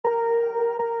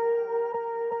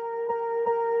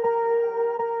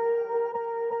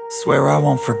Swear I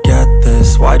won't forget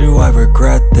this, why do I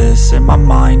regret this? In my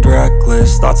mind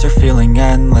reckless, thoughts are feeling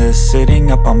endless. Sitting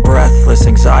up I'm breathless,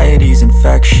 anxiety's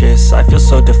infectious. I feel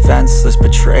so defenseless,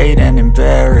 betrayed and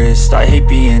embarrassed. I hate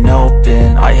being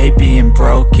open, I hate being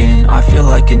broken. I feel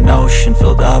like an ocean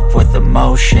filled up with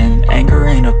emotion. Anger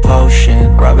ain't a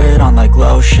potion, rub it on like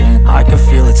lotion. I can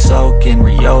feel it soaking,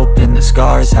 reopen, the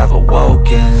scars have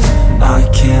awoken. I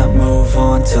can't move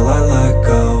on till I let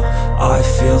go. I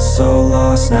feel so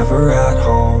lost, never at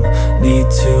home. Need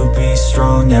to be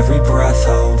strong, every breath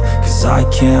hold. Cause I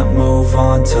can't move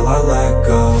on till I let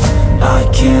go. I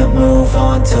can't move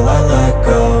on till I let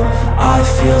go. I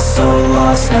feel so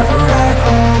lost, never at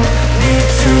home. Need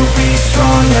to be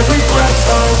strong, every breath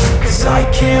hold. Cause I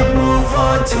can't move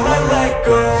on till I let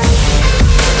go.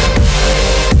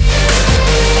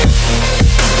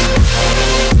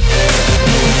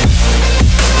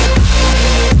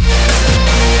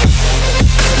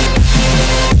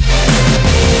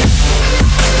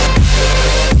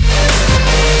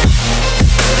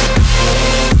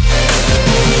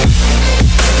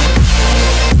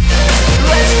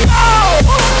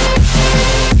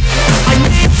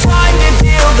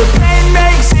 The pain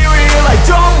makes it real, I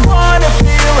don't wanna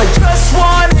feel, I just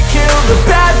wanna kill the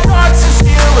bad thoughts and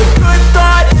steal a good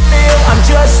thought and feel. I'm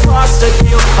just lost, I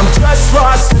feel, I'm just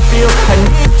lost, I feel. I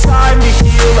need time to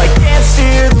heal, I can't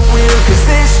steer the wheel. Cause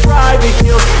this drive it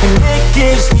kills, and it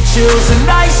gives me chills. A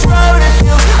nice road it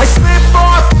feels, I slip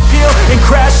off the peel and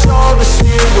crash all the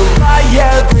steel. Will I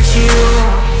ever heal?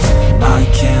 I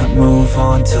can't move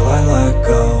on till I let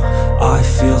go. I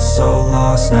feel so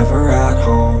lost, never at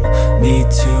home. Need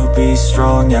to be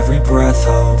strong, every breath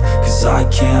hold. Cause I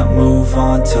can't move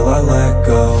on till I let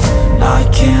go. I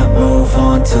can't move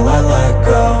on till I let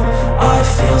go. I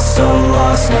feel so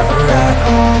lost, never at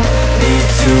home. Need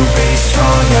to be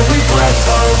strong, every breath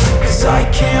hold. Cause I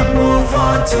can't move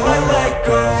on till I let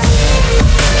go.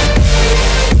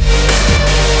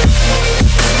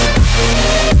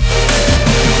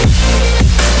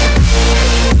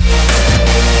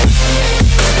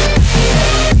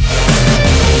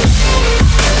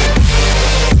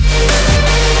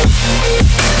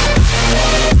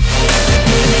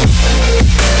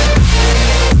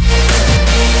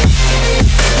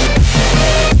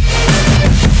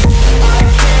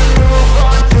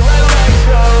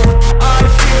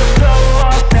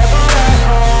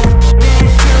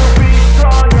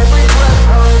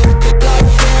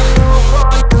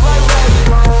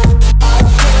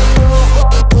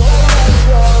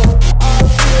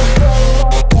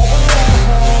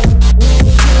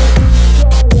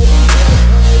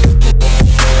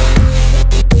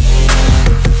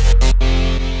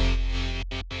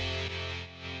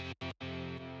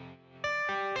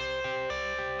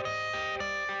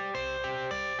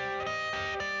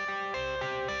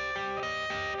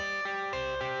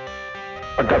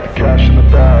 I got the cash in the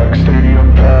bag,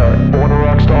 stadium packed. Born a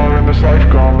rock star in this life,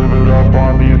 gon' live it up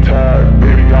on the attack.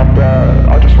 Baby, I'm bad,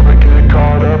 I just wanna get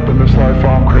caught up in this life.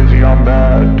 I'm crazy, I'm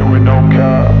mad, doing no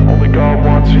cap. Only God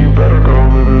wants you, better go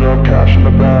live it up. Cash in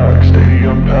the bag,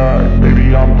 stadium packed.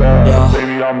 Baby, I'm bad, yeah.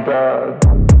 Baby, I'm bad.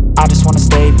 I just wanna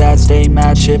stay bad, stay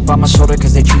mad. Chip on my shoulder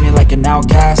cause they treat me like an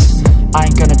outcast. I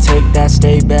ain't gonna take that,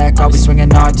 stay back. I'll be swinging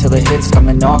hard till the hits come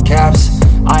in all caps.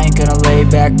 I ain't gonna lay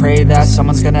back, pray that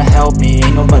someone's gonna help me.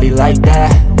 Ain't nobody like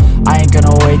that. I ain't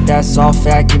gonna wait, that's all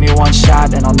fact. Give me one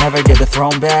shot and I'll never get the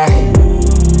throne back.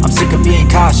 I'm sick of being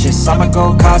cautious, I'ma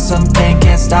go cause something,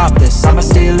 can't stop this. I'ma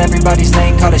steal everybody's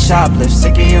lane, call it shoplift.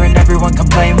 Sick of hearing everyone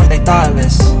complain when they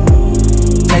thoughtless.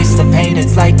 Taste the pain,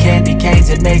 it's like candy canes.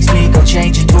 It makes me go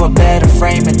change into a better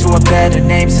frame, into a better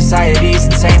name. Society's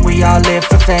insane, we all live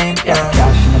for fame, yeah.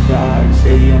 Cash in the bag,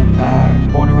 stadium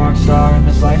packed. Born a rock star in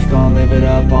this life, gon' live it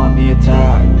up on the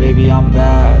attack. Baby, I'm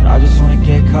bad, I just wanna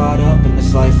get caught up in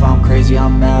this life. I'm crazy,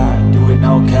 I'm mad, do it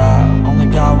no cap. Only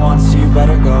God wants you,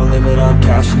 better go live it up.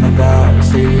 Cash in the bag,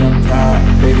 stadium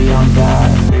packed. Baby, I'm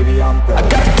bad, baby, I'm bad. I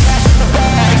got the cash in the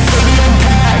bag, stadium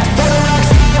packed. Born a rock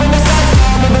star in this life,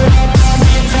 gon' live it up.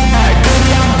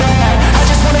 Baby, I'm bad, I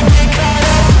just wanna get caught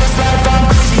up in this life. I'm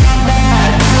crazy, I'm mad,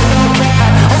 do it no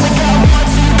cap. Only God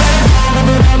wants you, better go live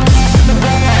it up. Cash in the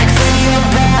bag, stadium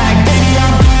packed. Baby,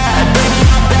 I'm bad, baby,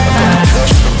 I'm bad.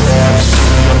 Cash in the bag,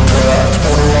 stadium packed.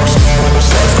 Born a rock star in this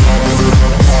life, gon' live it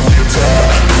up on the attack.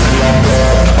 Baby, I'm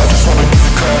bad, I just wanna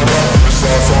get caught up in this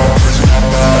life. I'm crazy, I'm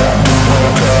mad.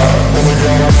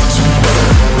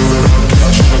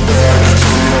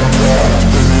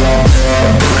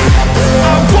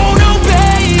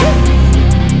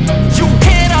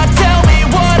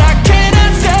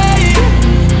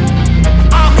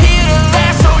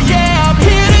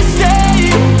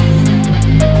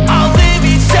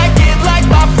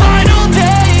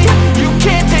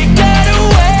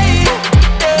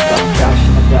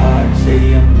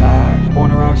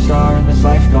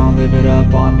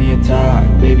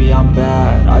 intact. Baby, I'm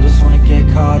bad, I just wanna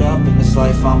get caught up in this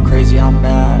life. I'm crazy, I'm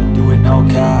mad, do it no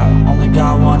cap. Only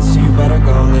got one, so you better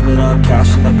go live it up.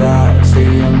 Cash in the bag,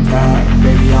 stadium packed.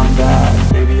 Baby, I'm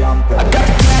bad, baby, I'm bad. I got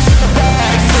the cash in the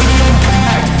bag, stadium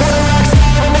packed. Wanna rock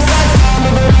star in this life, I'm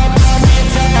living up on the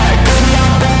attack. Baby,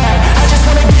 I'm bad, I just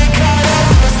wanna get caught up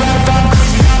in this life. I'm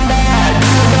crazy, I'm mad,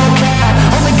 do it no cap.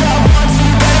 Only got one, so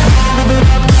you better go live it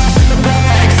up. Cash in the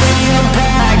bag, stadium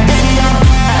packed. Baby, I'm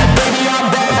bad, baby, I'm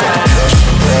bad. I got the cash in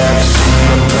the bag,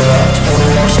 stadium packed. Wanna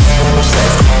rock star in this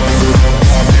life, I'm living up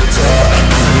on the attack.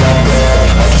 Baby, I'm bad,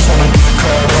 I just wanna get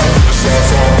caught up in this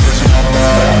life. I'm crazy, I'm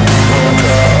mad, do it no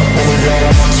cap. Only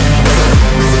got one, so you better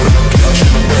go live it up. Cash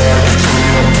in the bag,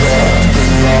 stadium packed.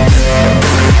 Baby, I'm bad,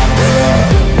 baby, I'm bad.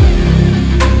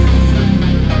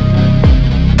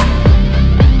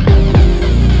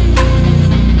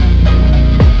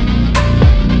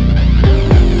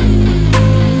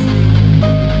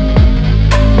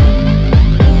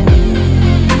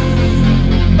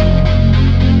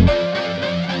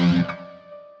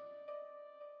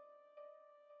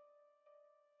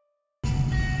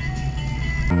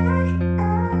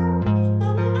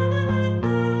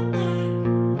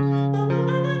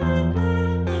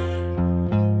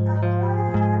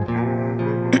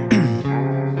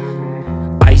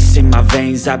 In my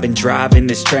veins, I've been driving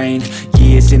this train.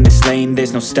 Years in this lane,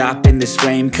 there's no stopping this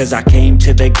flame. Cause I came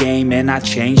to the game and I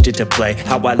changed it to play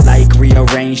how I like,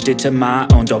 rearranged it to my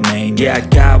own domain. Yeah, I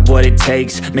got what it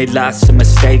takes, made lots of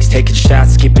mistakes, taking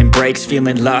shots, skipping breaks,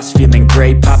 feeling lost, feeling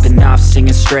great, popping off,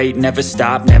 singing straight, never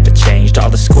stopped, never changed. All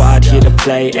the squad here to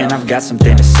play and I've got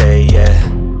something to say, yeah.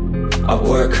 I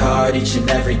work hard each and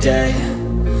every day,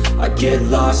 I get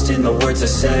lost in the words I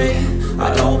say.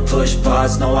 I don't push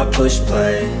pause, no I push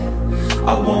play.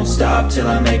 I won't stop till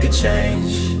I make a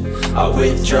change. I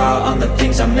withdraw on the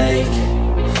things I make.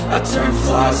 I turn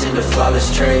flaws into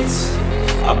flawless traits.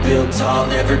 I build tall,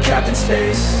 never capped in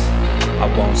space. I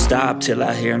won't stop till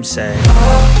I hear him say, oh,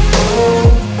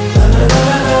 oh, la la la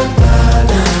la la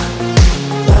la.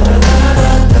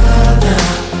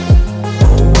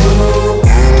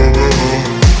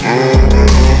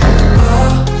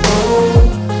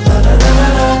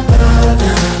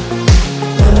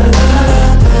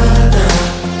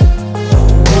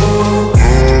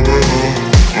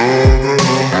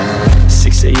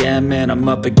 And I'm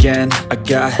up again. I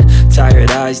got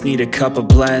tired eyes, need a cup of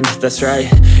blend. That's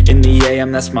right, in the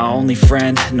AM, that's my only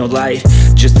friend. No light,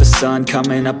 just the sun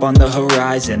coming up on the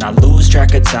horizon. I lose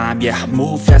track of time, yeah, I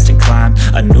move fast and climb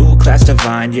a new class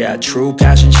divine, yeah, true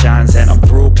passion shines. And I'm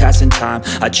through passing time,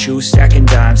 I choose stacking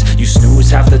dimes. You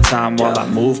snooze half the time while I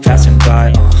move passing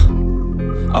by.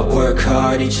 I work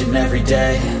hard each and every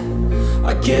day,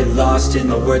 I get lost in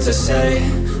the words I say.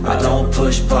 I don't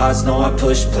push pause, no I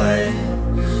push play.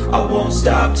 I won't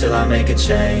stop till I make a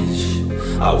change.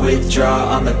 I withdraw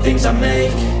on the things I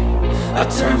make. I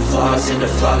turn flaws into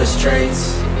flawless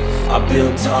traits. I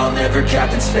build tall, never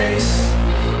capped in space.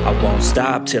 I won't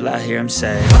stop till I hear him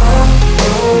say, oh,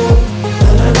 oh,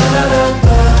 la la la la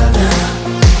la la.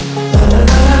 La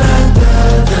la la la la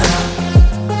la.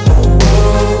 Oh,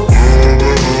 oh.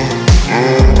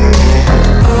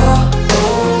 Oh,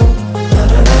 oh, la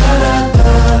la la la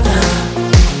la la.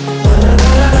 La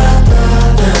la la la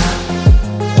la.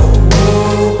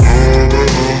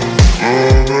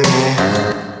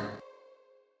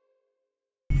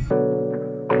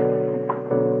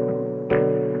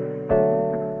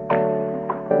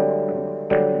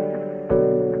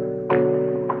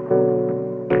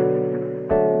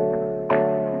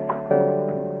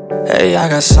 Hey, I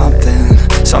got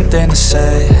something to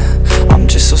say. I'm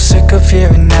just so sick of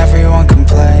hearing everyone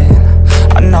complain.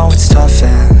 I know it's tough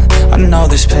and I know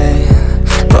there's pain,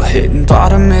 but hitting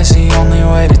bottom is the only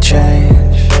way to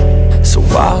change. So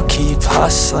I'll keep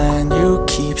hustling, you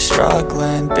keep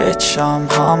struggling. Bitch, I'm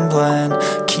humbling,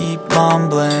 keep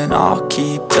mumbling. I'll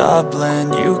keep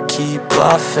doubling, you keep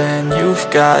bluffing. You've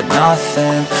got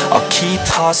nothing, I'll keep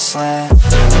hustling.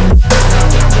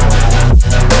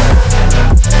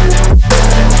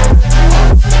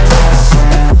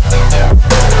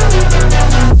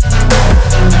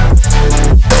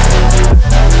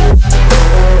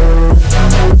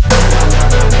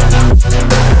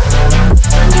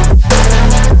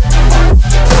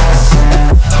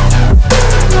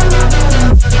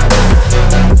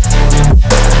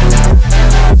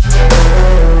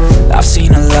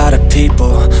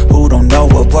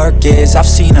 Is I've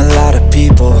seen a lot of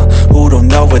people who don't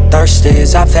know what thirst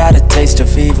is. I've had a taste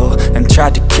of evil and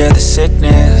tried to cure the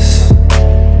sickness,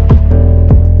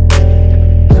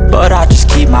 but but I just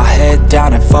keep my head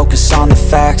down and focus on the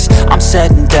facts. I'm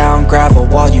setting down gravel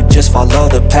while you just follow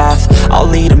the path. I'll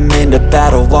lead them into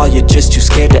battle while you're just too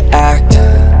scared to act.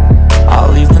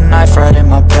 I'll leave the knife right in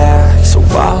my back. So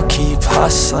I'll keep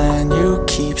hustling, you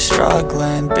keep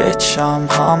struggling. Bitch, I'm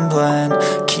humbling,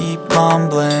 keep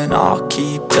mumbling. I'll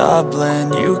keep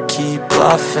doubling, you keep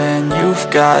bluffing. You've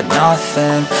got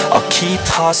nothing, I'll keep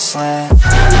hustling.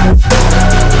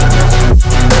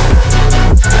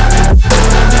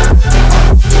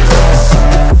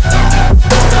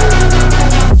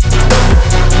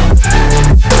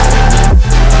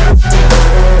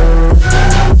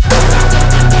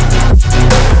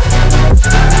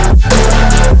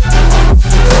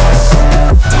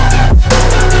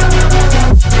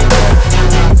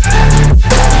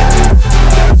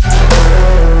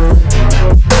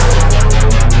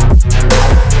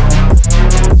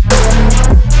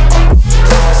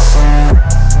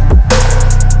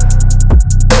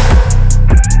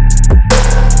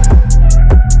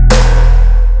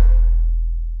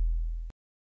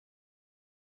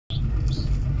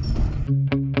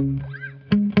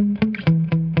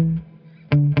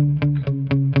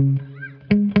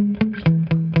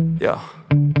 Yeah.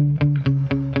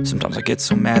 Sometimes I get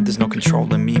so mad, there's no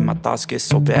controlling me. My thoughts get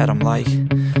so bad, I'm like,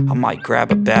 I might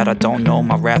grab a bat, I don't know.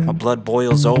 My wrath, my blood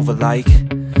boils over like,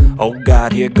 oh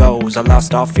God, here goes. I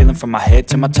lost all feeling from my head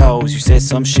to my toes. You said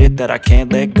some shit that I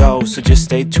can't let go, so just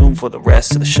stay tuned for the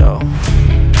rest of the show.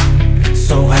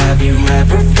 So have you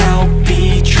ever felt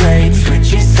betrayed?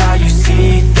 Switches how you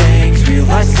see things,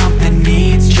 realize something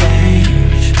needs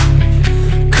change.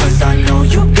 Cause I know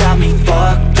you got me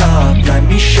fucked up, let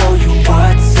me show you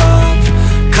what's up.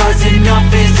 Cause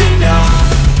enough is enough.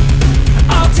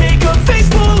 I'll take a face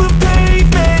full of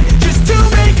pavement just to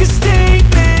make a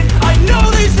statement. I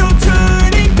know there's no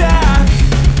turning back.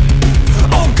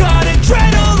 Oh God,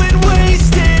 adrenaline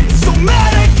wasted, so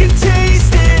mad I can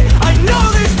taste it. I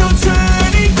know there's no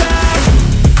turning back.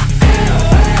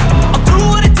 I'll do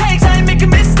what it takes, I ain't making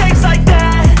mistakes like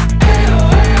that.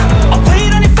 I'll play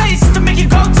it on your face to make you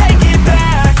go take it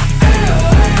back.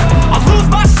 I'll lose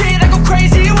my shit, I go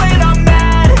crazy when I'm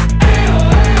mad.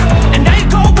 And now you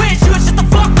go wish you would shut the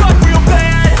fuck up real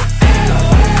bad.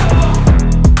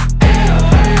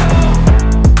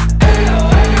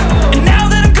 And now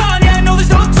that I'm gone, yeah, I know there's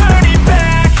no turning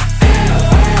back.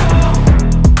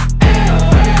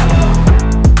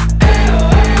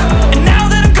 And now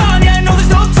that I'm gone, yeah, I know there's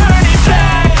no turning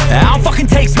back. I don't fucking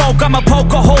take smoke, I'ma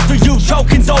poke a hole through you,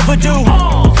 choking's overdue.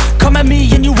 Come at me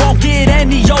and you won't get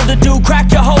any older, dude.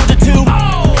 Crack your holder too.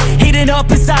 Heating up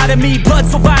inside of me, blood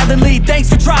so violently. Thanks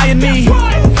for trying me.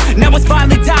 Now it's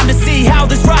finally time to see how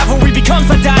this rivalry becomes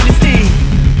a dynasty.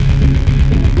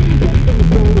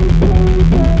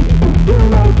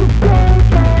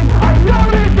 I know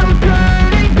there's no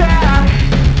turning back.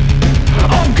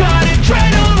 Oh God,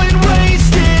 adrenaline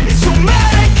wasted, so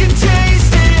mad I can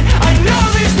taste it. I know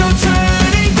there's no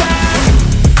turning back.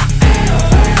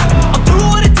 I'll do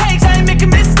what it takes, I ain't making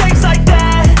mistakes like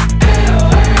that.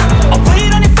 I'll play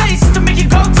it on your face to make you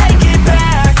go take it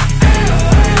back.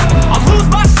 I'll lose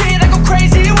my shit, I go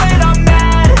crazy when I'm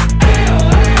mad.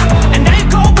 And now you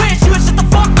go wish you would shut the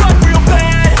fuck up real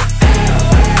bad.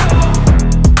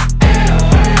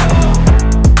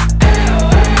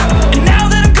 And now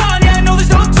that I'm gone, yeah, I know there's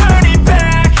no turning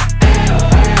back.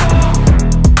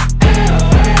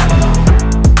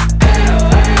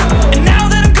 And now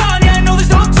that I'm gone, yeah, I know there's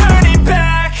no turning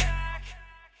back.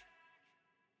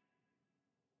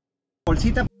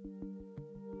 Bolsita.